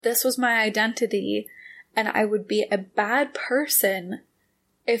this was my identity, and I would be a bad person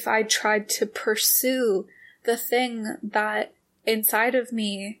if I tried to pursue the thing that inside of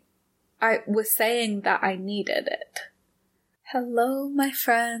me I was saying that I needed it. Hello, my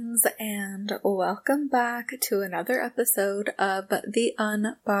friends, and welcome back to another episode of The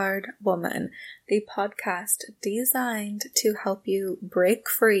Unbarred Woman, the podcast designed to help you break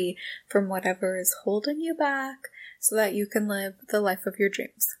free from whatever is holding you back so that you can live the life of your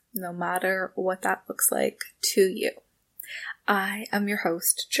dreams, no matter what that looks like to you. I am your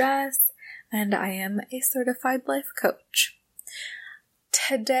host, Jess, and I am a certified life coach.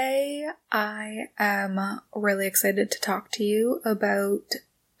 Today, I am really excited to talk to you about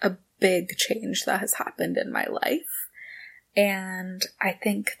a big change that has happened in my life, and I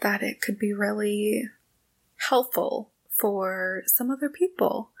think that it could be really helpful for some other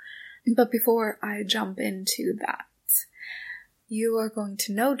people. But before I jump into that, you are going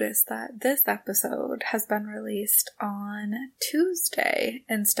to notice that this episode has been released on Tuesday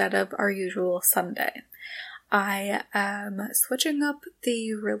instead of our usual Sunday. I am switching up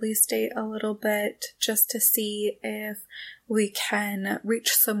the release date a little bit just to see if we can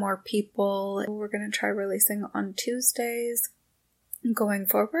reach some more people. We're going to try releasing on Tuesdays going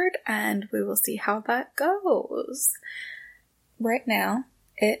forward, and we will see how that goes. Right now,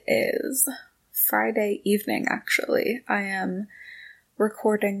 it is Friday evening, actually. I am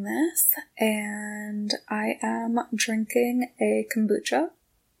recording this, and I am drinking a kombucha.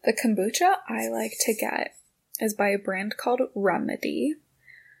 The kombucha I like to get is by a brand called Remedy,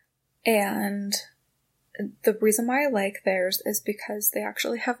 and the reason why I like theirs is because they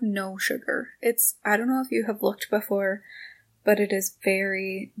actually have no sugar. I don't know if you have looked before, but it is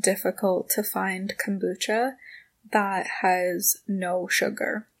very difficult to find kombucha that has no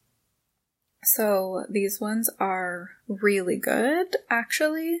sugar. So these ones are really good,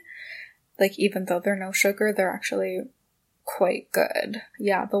 actually. Like, even though they're no sugar, they're actually quite good.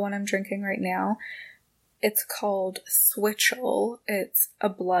 Yeah, the one I'm drinking right now, it's called Switchel. It's a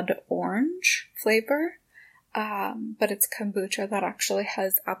blood orange flavor, but it's kombucha that actually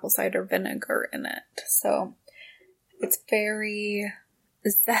has apple cider vinegar in it. So it's very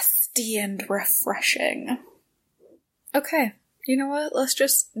zesty and refreshing. Okay, you know what? Let's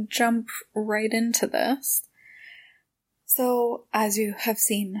just jump right into this. So, as you have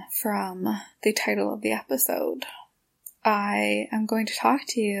seen from the title of the episode, I am going to talk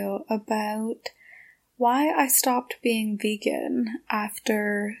to you about why I stopped being vegan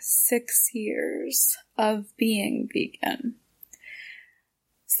after 6 years of being vegan.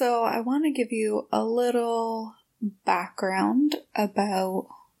 So I want to give you a little background about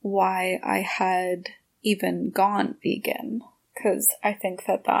why I had even gone vegan, because I think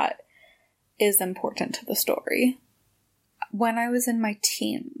that is important to the story. When I was in my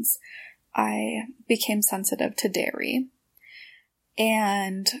teens, I became sensitive to dairy.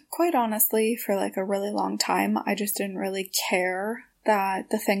 And quite honestly, for like a really long time, I just didn't really care that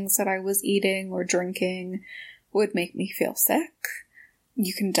the things that I was eating or drinking would make me feel sick.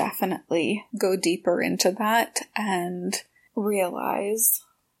 You can definitely go deeper into that and realize,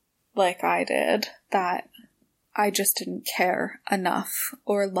 like I did, that I just didn't care enough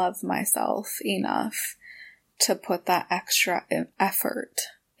or love myself enough to put that extra effort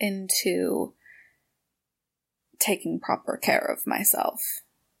into taking proper care of myself.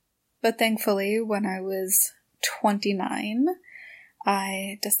 But thankfully, when I was 29,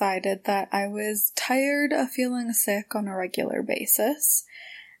 I decided that I was tired of feeling sick on a regular basis,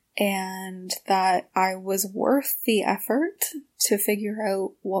 and that I was worth the effort to figure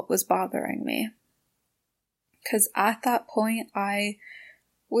out what was bothering me. Because at that point, I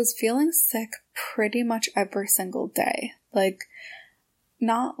was feeling sick pretty much every single day.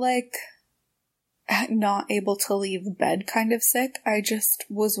 Not able to leave bed kind of sick. I just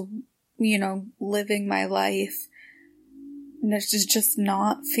was, living my life and it's just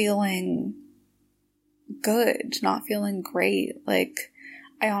not feeling good, not feeling great.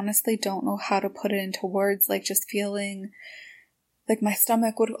 I honestly don't know how to put it into words, just feeling like my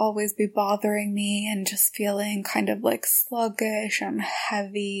stomach would always be bothering me and just feeling kind of sluggish and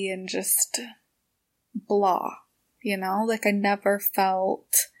heavy and just blah, I never felt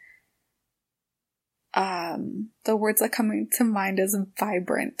the words that coming to mind is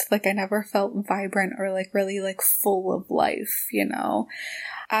vibrant. I never felt vibrant or really full of life,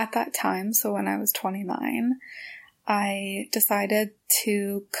 At that time, so when I was 29, I decided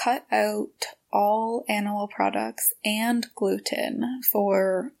to cut out all animal products and gluten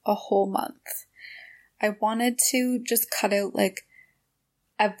for a whole month. I wanted to just cut out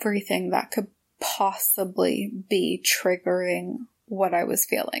everything that could possibly be triggering what I was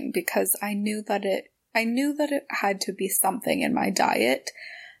feeling, because I knew that it had to be something in my diet,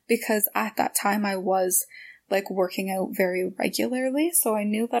 because at that time I was like working out very regularly. So I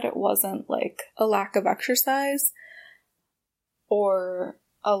knew that it wasn't like a lack of exercise or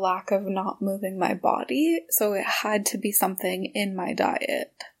a lack of not moving my body. So it had to be something in my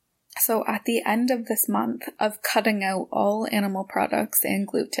diet. So at the end of this month of cutting out all animal products and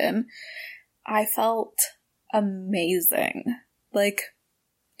gluten, I felt amazing, like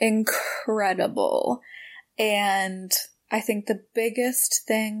incredible. And I think the biggest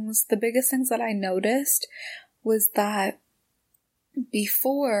things that I noticed was that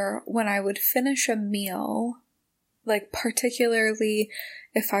before, when I would finish a meal, like particularly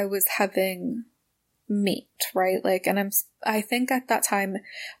if I was having meat, right? Like, and I think at that time,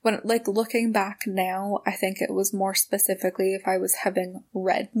 when like looking back now, I think it was more specifically if I was having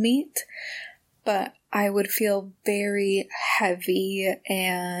red meat, but I would feel very heavy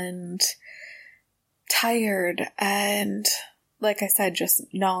and tired and, like I said, just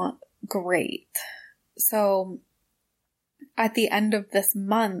not great. So at the end of this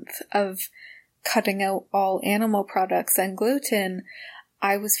month of cutting out all animal products and gluten,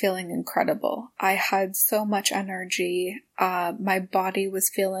 I was feeling incredible. I had so much energy. My body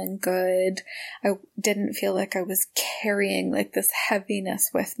was feeling good. I didn't feel like I was carrying like this heaviness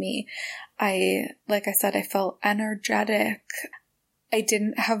with me. Like I said, I felt energetic. I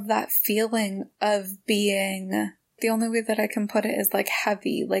didn't have that feeling of being, the only way that I can put it is like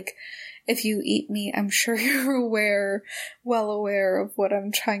heavy. Like if you eat meat, I'm sure you're well aware of what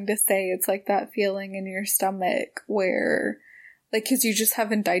I'm trying to say. It's like that feeling in your stomach where, like, cause you just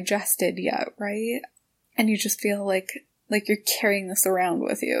haven't digested yet, right? And you just feel like you're carrying this around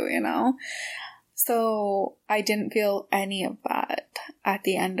with you, you know? So I didn't feel any of that at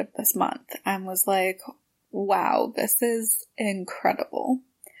the end of this month and was like, wow, this is incredible.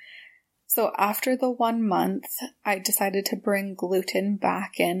 So after the 1 month, I decided to bring gluten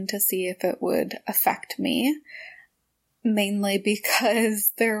back in to see if it would affect me. Mainly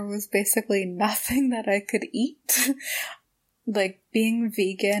because there was basically nothing that I could eat. Like being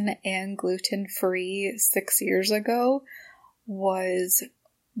vegan and gluten-free 6 years ago was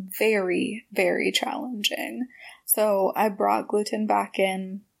very, very challenging. So I brought gluten back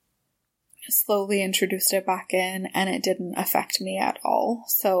in, slowly introduced it back in, and it didn't affect me at all.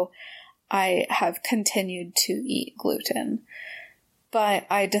 So I have continued to eat gluten. But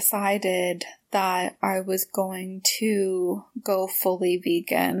I decided that I was going to go fully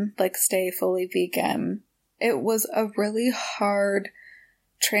vegan, like stay fully vegan. It was a really hard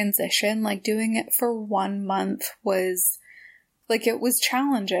transition. Like doing it for 1 month was like, it was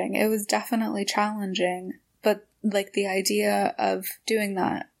challenging. It was definitely challenging. But like the idea of doing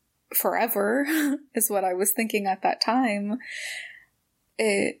that forever is what I was thinking at that time.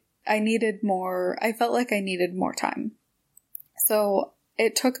 I felt like I needed more time. So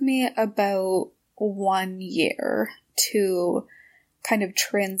it took me about 1 year to kind of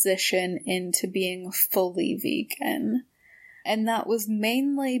transition into being fully vegan. And that was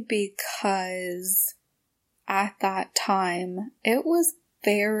mainly because at that time, it was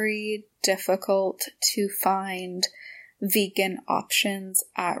very difficult to find vegan options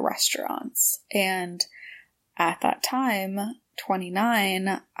at restaurants. And at that time,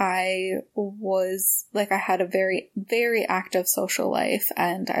 29, I was like, I had a very, very active social life,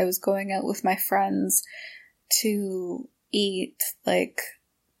 and I was going out with my friends to eat like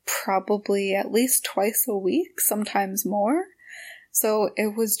probably at least twice a week, sometimes more. So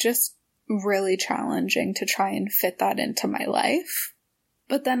it was just really challenging to try and fit that into my life.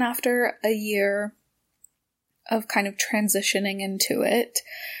 But then after a year of kind of transitioning into it,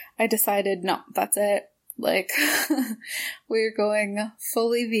 I decided, no, that's it. Like, we're going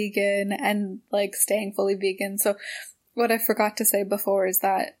fully vegan and like staying fully vegan. So what I forgot to say before is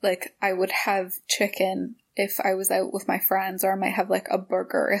that like I would have chicken if I was out with my friends, or I might have like a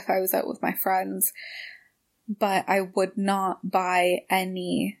burger if I was out with my friends, but I would not buy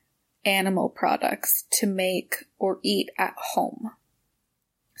any animal products to make or eat at home.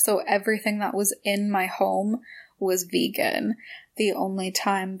 So everything that was in my home was vegan. The only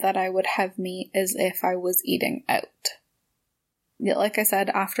time that I would have meat is if I was eating out. Like I said,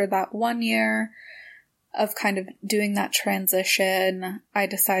 after that 1 year of kind of doing that transition, I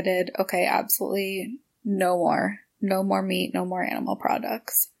decided, okay, absolutely no more meat, no more animal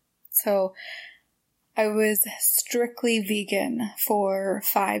products. So I was strictly vegan for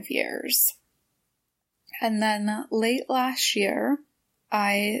 5 years. And then late last year,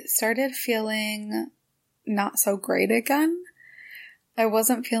 I started feeling not so great again. I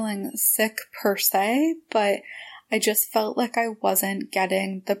wasn't feeling sick per se, but I just felt like I wasn't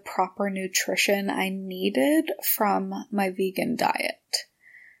getting the proper nutrition I needed from my vegan diet.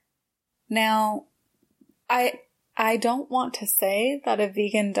 Now, I don't want to say that a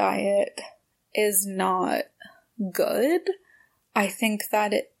vegan diet is not good. I think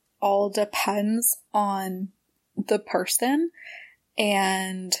that it all depends on the person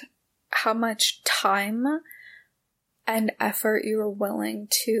and how much time and effort you're willing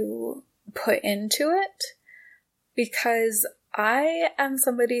to put into it. Because I am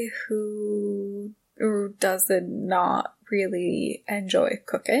somebody who does not really enjoy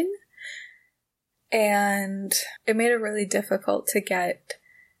cooking. And it made it really difficult to get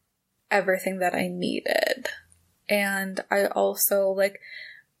everything that I needed. And I also,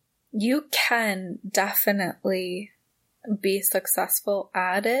 you can definitely be successful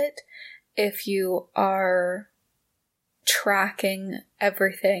at it if you are tracking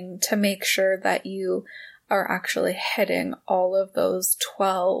everything to make sure that you are actually hitting all of those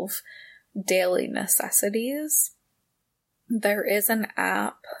 12 daily necessities. There is an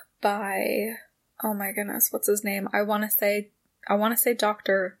app by, oh my goodness, what's his name? I want to say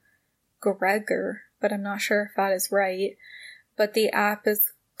Dr. Greger, but I'm not sure if that is right. But the app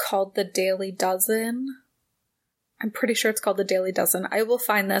is called The Daily Dozen. I'm pretty sure it's called The Daily Dozen. I will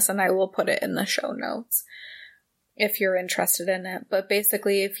find this and I will put it in the show notes if you're interested in it. But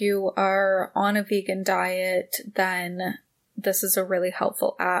basically, if you are on a vegan diet, then this is a really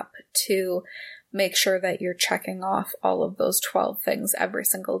helpful app to make sure that you're checking off all of those 12 things every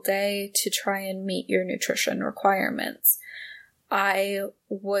single day to try and meet your nutrition requirements. I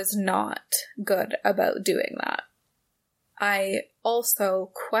was not good about doing that. I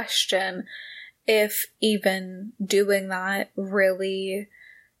also question if even doing that really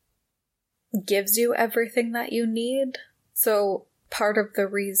gives you everything that you need. So part of the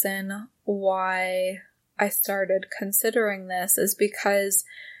reason why I started considering this is because,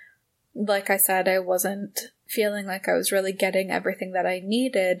 like I said, I wasn't feeling like I was really getting everything that I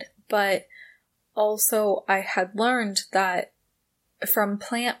needed, but also I had learned that from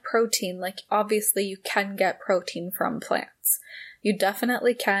plant protein, obviously you can get protein from plants. You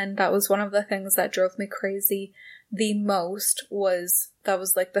definitely can. That was one of the things that drove me crazy the most that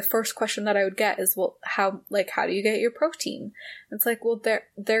was the first question that I would get is, well, how do you get your protein? It's well,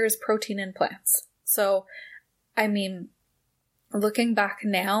 there is protein in plants. So, I mean, looking back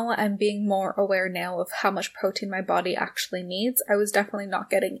now and being more aware now of how much protein my body actually needs, I was definitely not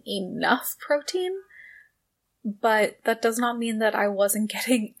getting enough protein, but that does not mean that I wasn't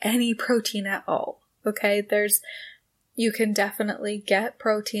getting any protein at all. Okay, you can definitely get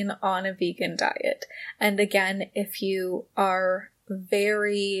protein on a vegan diet. And again, if you are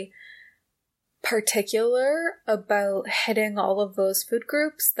very particular about hitting all of those food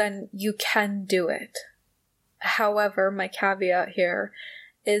groups, then you can do it. However, my caveat here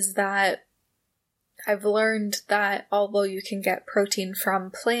is that I've learned that although you can get protein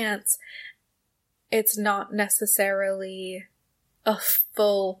from plants, it's not necessarily a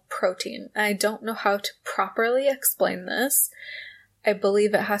full protein. I don't know how to properly explain this. I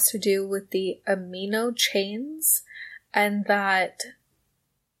believe it has to do with the amino chains, and that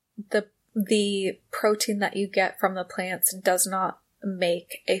the protein that you get from the plants does not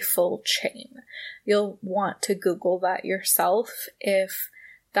make a full chain. You'll want to Google that yourself if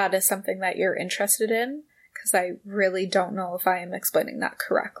that is something that you're interested in, because I really don't know if I am explaining that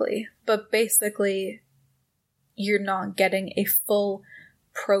correctly. But basically, you're not getting a full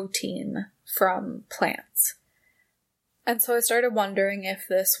protein from plants. And so I started wondering if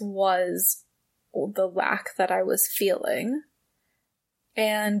this was the lack that I was feeling.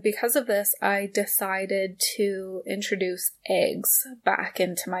 And because of this, I decided to introduce eggs back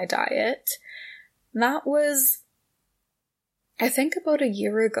into my diet. And that was, I think, about a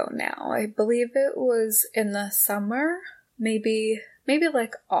year ago now. I believe it was in the summer, maybe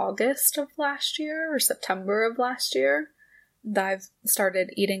August of last year or September of last year, that I've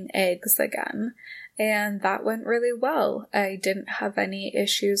started eating eggs again. And that went really well. I didn't have any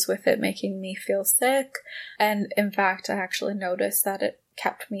issues with it making me feel sick. And in fact, I actually noticed that it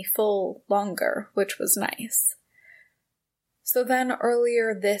kept me full longer, which was nice. So then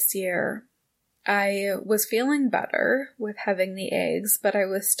earlier this year, I was feeling better with having the eggs, but I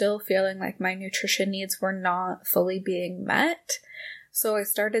was still feeling like my nutrition needs were not fully being met. So I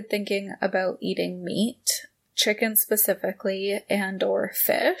started thinking about eating meat, chicken specifically, and or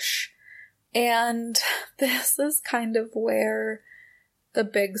fish. And this is kind of where the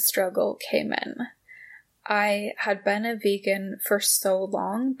big struggle came in. I had been a vegan for so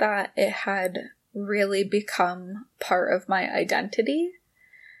long that it had really become part of my identity.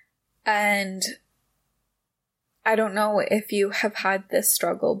 And I don't know if you have had this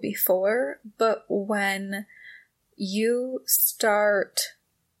struggle before, but when you start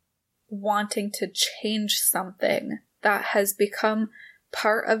wanting to change something that has become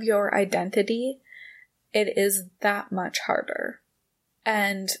part of your identity, it is that much harder.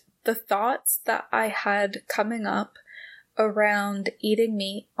 And the thoughts that I had coming up around eating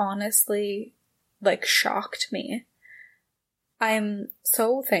meat honestly, like, shocked me. I'm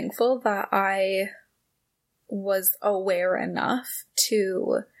so thankful that I was aware enough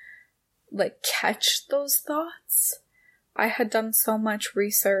to, like, catch those thoughts. I had done so much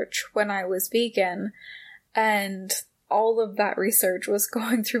research when I was vegan, and all of that research was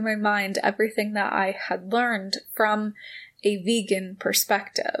going through my mind, everything that I had learned from a vegan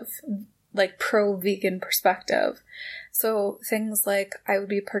perspective, like pro-vegan perspective. So things like I would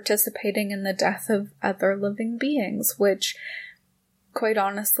be participating in the death of other living beings, which, quite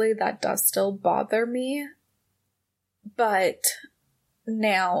honestly, that does still bother me. But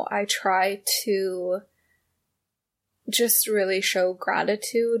now I try to just really show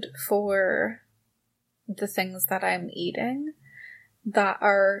gratitude for the things that I'm eating that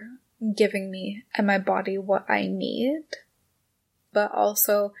are giving me and my body what I need. But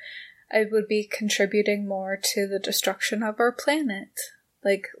also, I would be contributing more to the destruction of our planet.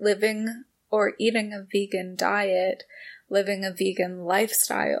 Like, living or eating a vegan diet, living a vegan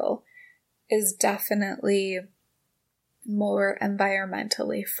lifestyle is definitely more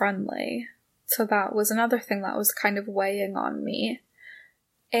environmentally friendly. So that was another thing that was kind of weighing on me.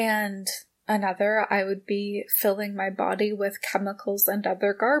 And another, I would be filling my body with chemicals and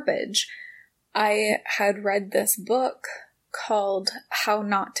other garbage. I had read this book called How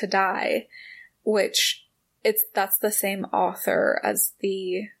Not to Die, which that's the same author as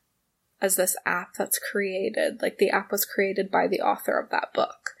this app that's created. Like, the app was created by the author of that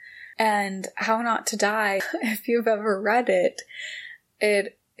book. And How Not to Die, if you've ever read it,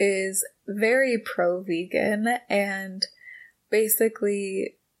 it is very pro-vegan and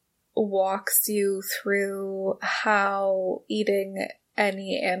basically walks you through how eating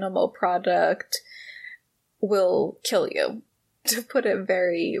any animal product will kill you, to put it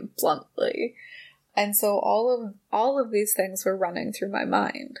very bluntly. And so all of these things were running through my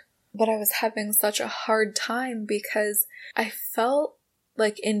mind. But I was having such a hard time because I felt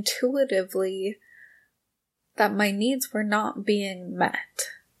like intuitively that my needs were not being met.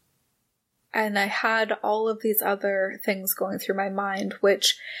 And I had all of these other things going through my mind,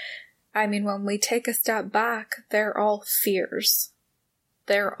 which, I mean, when we take a step back, they're all fears.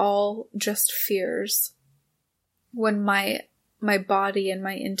 They're all just fears. When my body and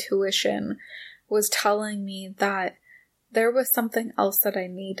my intuition was telling me that there was something else that I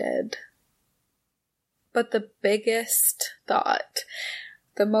needed. But the biggest thought,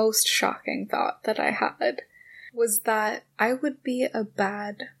 the most shocking thought that I had, was that I would be a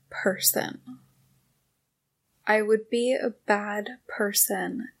bad person. I would be a bad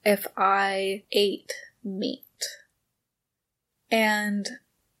person if I ate meat. And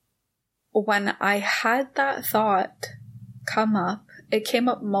when I had that thought come up, it came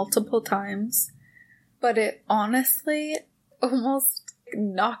up multiple times, but it honestly almost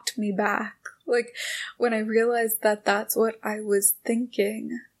knocked me back. Like, when I realized that that's what I was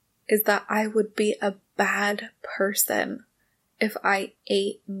thinking, is that I would be a bad person if I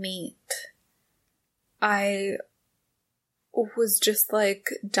ate meat. I was just, like,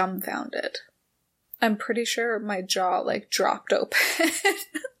 dumbfounded. I'm pretty sure my jaw, like, dropped open.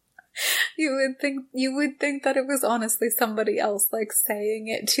 You would think that it was honestly somebody else, like, saying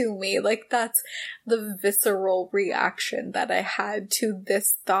it to me. Like, that's the visceral reaction that I had to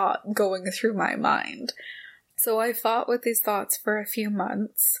this thought going through my mind. So I fought with these thoughts for a few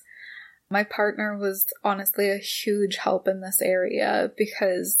months. My partner was honestly a huge help in this area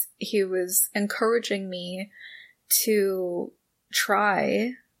because he was encouraging me to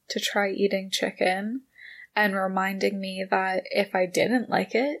try eating chicken, and reminding me that if I didn't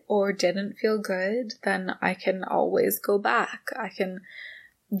like it or didn't feel good, then I can always go back. I can,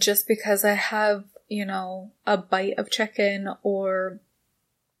 just because I have, a bite of chicken or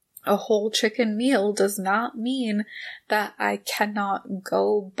a whole chicken meal does not mean that I cannot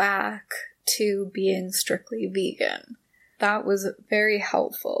go back to being strictly vegan. That was very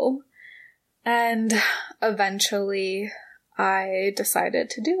helpful. And eventually I decided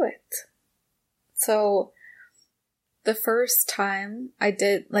to do it. So the first time I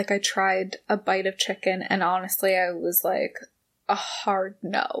tried a bite of chicken, and honestly, I was like, a hard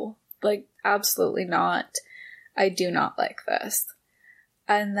no. Like, absolutely not. I do not like this.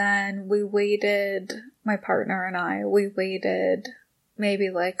 And then my partner and I waited maybe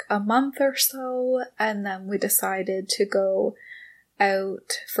like a month or so, and then we decided to go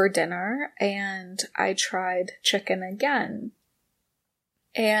out for dinner, and I tried chicken again.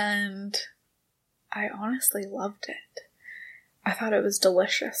 And I honestly loved it. I thought it was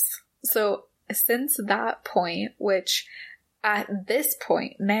delicious. So since that point, which at this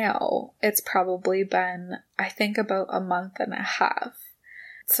point now, it's probably been, I think, about a month and a half.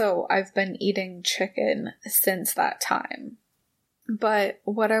 So I've been eating chicken since that time. But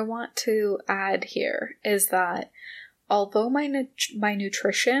what I want to add here is that although my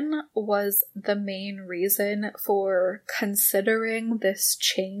nutrition was the main reason for considering this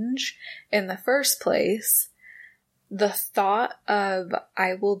change in the first place, the thought of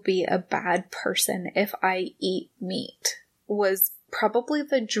I will be a bad person if I eat meat was probably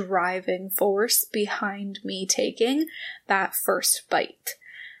the driving force behind me taking that first bite.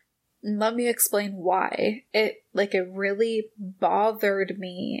 Let me explain why. It really bothered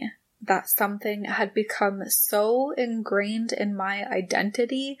me that something had become so ingrained in my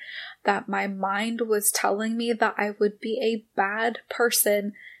identity that my mind was telling me that I would be a bad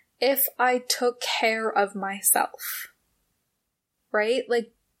person if I took care of myself. Right?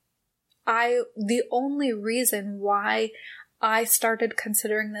 The only reason why I started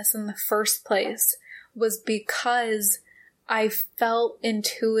considering this in the first place was because I felt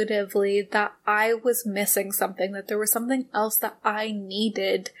intuitively that I was missing something, that there was something else that I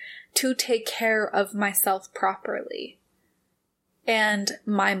needed to take care of myself properly. And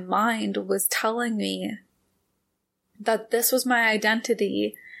my mind was telling me that this was my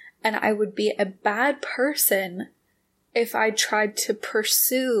identity and I would be a bad person if I tried to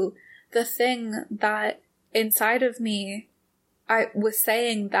pursue the thing that inside of me I was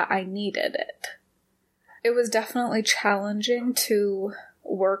saying that I needed it. It was definitely challenging to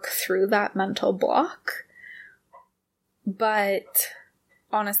work through that mental block, but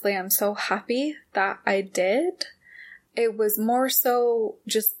honestly, I'm so happy that I did. It was more so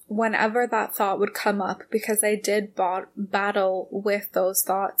just whenever that thought would come up, because I did battle with those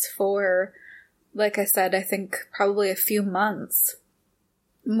thoughts for, like I said, I think probably a few months.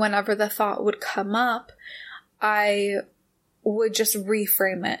 Whenever the thought would come up, I would just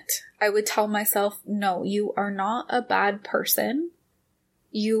reframe it. I would tell myself, no, you are not a bad person.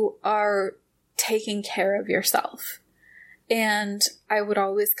 You are taking care of yourself. And I would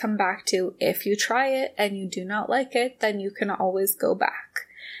always come back to, if you try it and you do not like it, then you can always go back.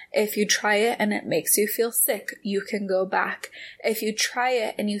 If you try it and it makes you feel sick, you can go back. If you try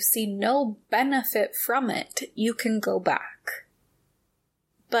it and you see no benefit from it, you can go back.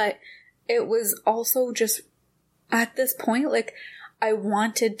 But it was also just, at this point, I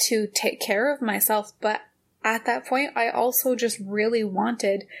wanted to take care of myself, but at that point, I also just really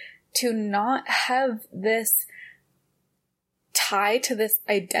wanted to not have this tie to this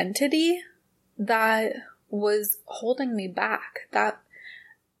identity that was holding me back, that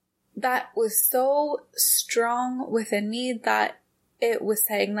was so strong within me that it was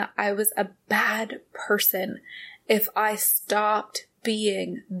saying that I was a bad person if I stopped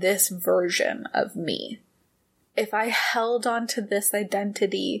being this version of me. If I held on to this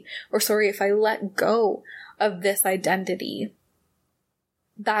identity, if I let go of this identity,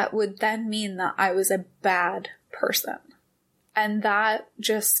 that would then mean that I was a bad person. And that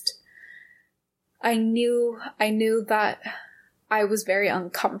just, I knew that I was very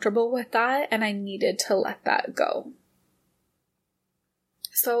uncomfortable with that, and I needed to let that go.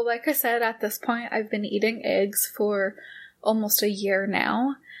 So like I said, at this point, I've been eating eggs for almost a year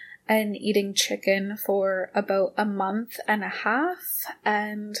now, and eating chicken for about a month and a half,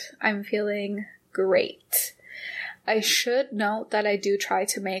 and I'm feeling great. I should note that I do try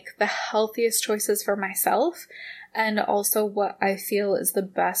to make the healthiest choices for myself, and also what I feel is the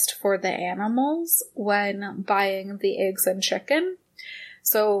best for the animals when buying the eggs and chicken.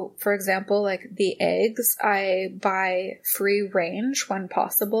 So, for example, the eggs, I buy free range when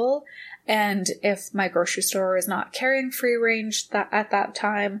possible, and if my grocery store is not carrying free range at that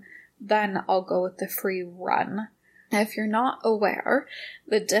time, then I'll go with the free run. Now, if you're not aware,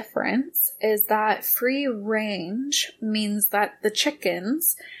 the difference is that free range means that the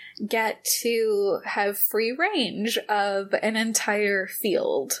chickens get to have free range of an entire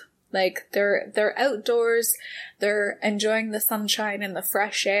field. They're outdoors, they're enjoying the sunshine and the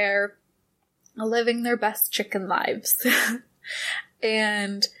fresh air, living their best chicken lives.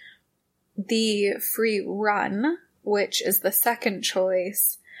 And the free run, which is the second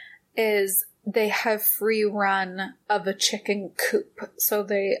choice, is they have free run of a chicken coop. So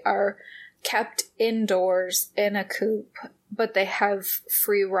they are kept indoors in a coop, but they have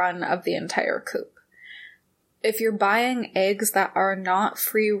free run of the entire coop. if you're buying eggs that are not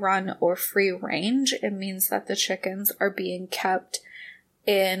free run or free range, it means that the chickens are being kept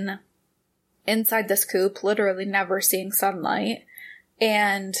inside this coop, literally never seeing sunlight,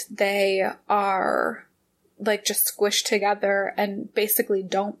 and they are like just squished together and basically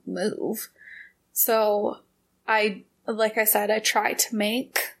don't move. So like I said, I try to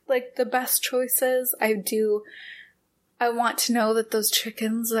make like the best choices. I want to know that those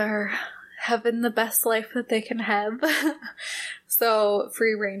chickens are having the best life that they can have. So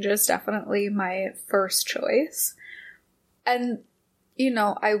free range is definitely my first choice. And,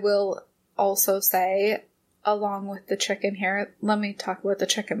 I will also say, along with the chicken here, let me talk about the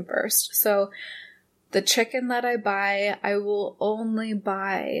chicken first. So the chicken that I buy, I will only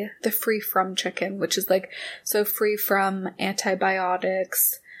buy the free from chicken, which is free from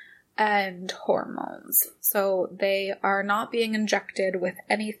antibiotics and hormones. So they are not being injected with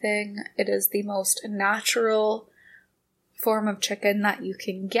anything. It is the most natural form of chicken that you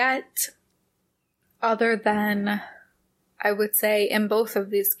can get, other than, I would say in both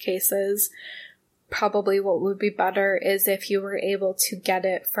of these cases, probably what would be better is if you were able to get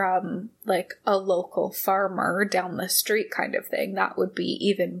it from like a local farmer down the street kind of thing. That would be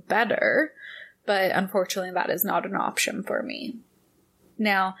even better. But unfortunately, that is not an option for me.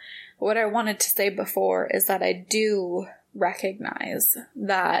 Now, what I wanted to say before is that I do recognize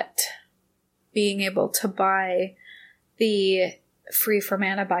that being able to buy the free from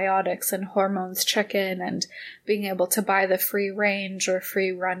antibiotics and hormones chicken and being able to buy the free range or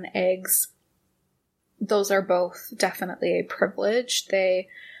free run eggs, those are both definitely a privilege. They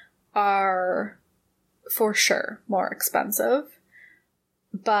are for sure more expensive,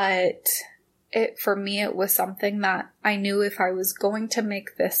 but for me, it was something that I knew if I was going to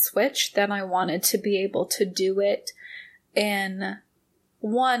make this switch, then I wanted to be able to do it in,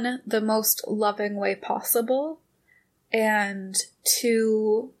 one, the most loving way possible, and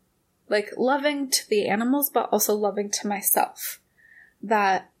two, like loving to the animals, but also loving to myself,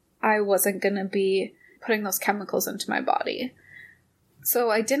 that I wasn't going to be putting those chemicals into my body.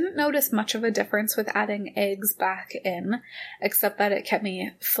 So I didn't notice much of a difference with adding eggs back in, except that it kept me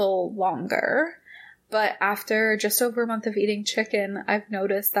full longer. But after just over a month of eating chicken, I've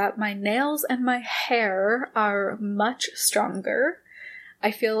noticed that my nails and my hair are much stronger. I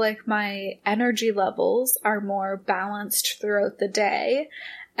feel like my energy levels are more balanced throughout the day,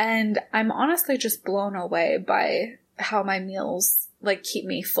 and I'm honestly just blown away by how my meals keep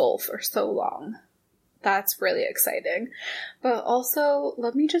me full for so long. That's really exciting. But also,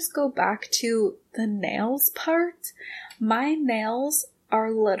 let me just go back to the nails part. My nails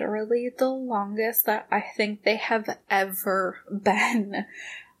are literally the longest that I think they have ever been.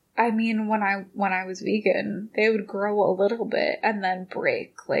 I mean, when I was vegan, they would grow a little bit and then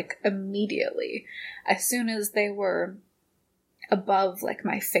break, immediately. As soon as they were above,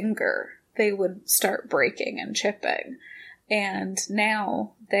 my finger, they would start breaking and chipping. And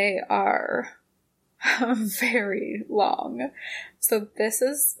now they are very long. So this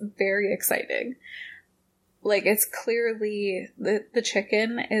is very exciting. It's clearly, the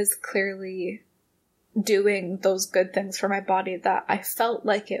chicken is clearly doing those good things for my body that I felt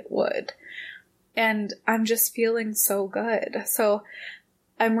like it would. And I'm just feeling so good. So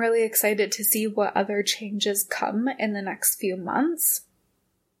I'm really excited to see what other changes come in the next few months.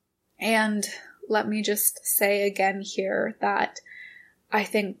 And let me just say again here that I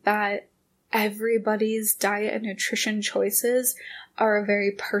think that everybody's diet and nutrition choices are a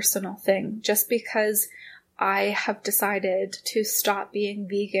very personal thing. Just because I have decided to stop being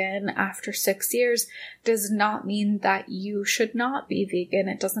vegan after 6 years does not mean that you should not be vegan.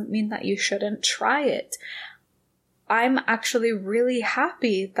 It doesn't mean that you shouldn't try it. I'm actually really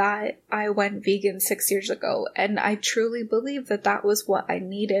happy that I went vegan 6 years ago, and I truly believe that that was what I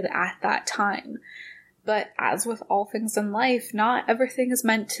needed at that time. But as with all things in life, not everything is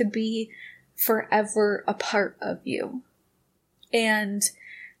meant to be forever a part of you. And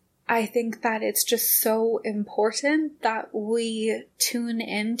I think that it's just so important that we tune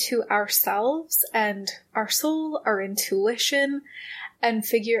into ourselves and our soul, our intuition, and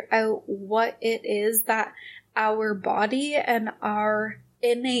figure out what it is that our body and our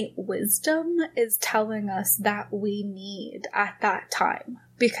innate wisdom is telling us that we need at that time.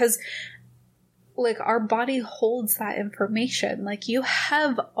 Because our body holds that information. You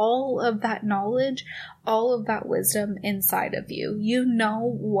have all of that knowledge, all of that wisdom inside of you. You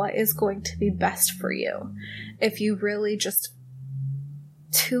know what is going to be best for you if you really just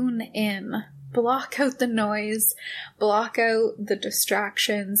tune in block out the noise, block out the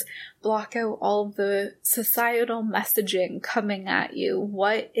distractions, block out all the societal messaging coming at you.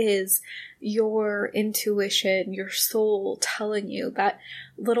 What is your intuition, your soul telling you? That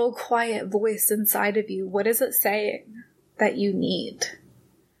little quiet voice inside of you, what is it saying that you need?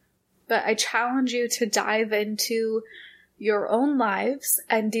 But I challenge you to dive into your own lives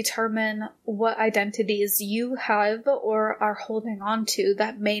and determine what identities you have or are holding on to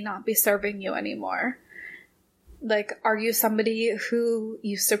that may not be serving you anymore. Like, are you somebody who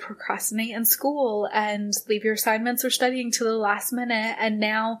used to procrastinate in school and leave your assignments or studying to the last minute, and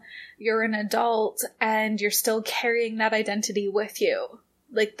now you're an adult and you're still carrying that identity with you?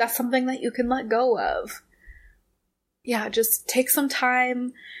 Like, that's something that you can let go of. Yeah, just take some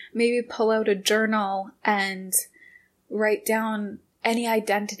time, maybe pull out a journal and write down any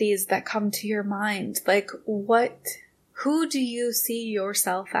identities that come to your mind. Like, who do you see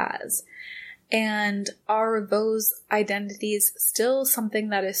yourself as? And are those identities still something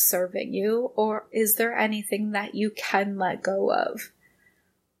that is serving you, or is there anything that you can let go of?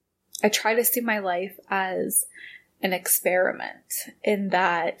 I try to see my life as an experiment in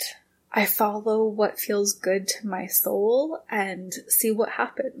that I follow what feels good to my soul and see what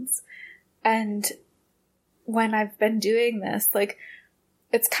happens. And when I've been doing this, like,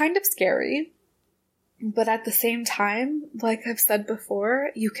 it's kind of scary, but at the same time, like I've said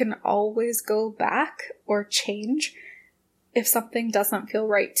before, you can always go back or change if something doesn't feel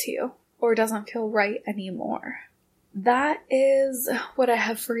right to you or doesn't feel right anymore. That is what I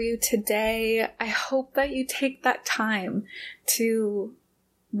have for you today. I hope that you take that time to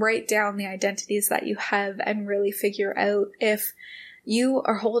write down the identities that you have and really figure out if you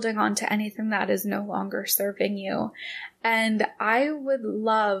are holding on to anything that is no longer serving you. And I would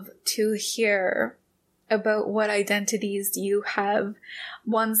love to hear about what identities you have,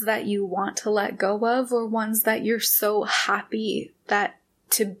 ones that you want to let go of, or ones that you're so happy that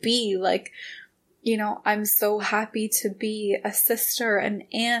to be. Like, you know, I'm so happy to be a sister, an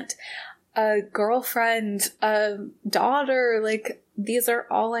aunt, a girlfriend, a daughter. Like, these are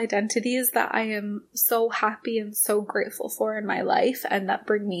all identities that I am so happy and so grateful for in my life, and that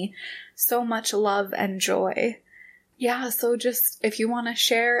bring me so much love and joy. Yeah, so just if you want to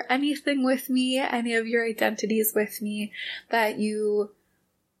share anything with me, any of your identities with me that you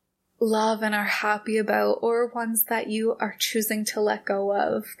love and are happy about, or ones that you are choosing to let go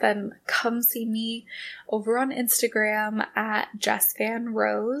of, then come see me over on Instagram at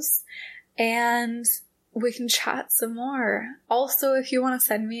JessVanRose, and we can chat some more. Also, if you want to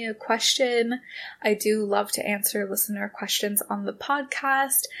send me a question, I do love to answer listener questions on the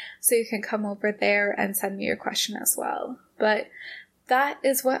podcast, so you can come over there and send me your question as well. But that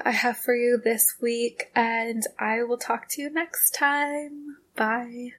is what I have for you this week, and I will talk to you next time. Bye.